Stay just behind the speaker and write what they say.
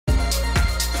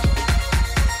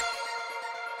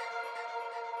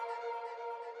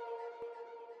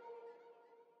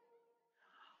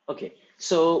Okay.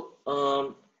 So,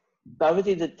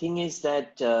 Parvati, the thing is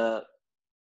that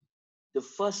the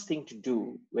first thing to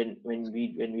do when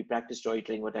we practice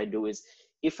storytelling, what I do is,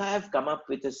 if I have come up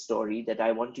with a story that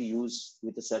I want to use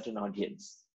with a certain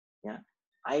audience, yeah,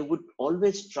 I would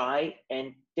always try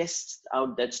and test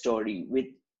out that story with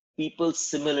people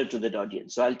similar to that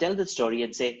audience. So I'll tell the story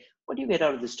and say, what do you get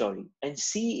out of the story? And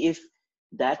see if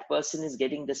that person is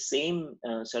getting the same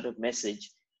sort of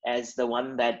message as the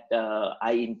one that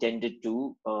I intended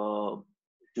to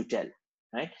tell,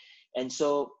 right? And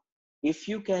so if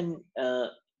you can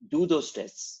do those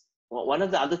tests, one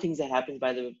of the other things that happens,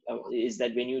 by the way, is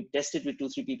that when you test it with 2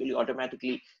 3 people, you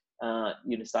automatically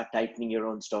start tightening your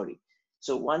own story.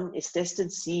 So one is test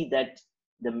and see that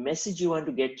the message you want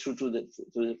to get through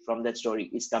from that story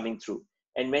is coming through.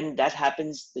 And when that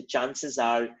happens, the chances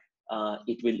are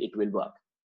it will work.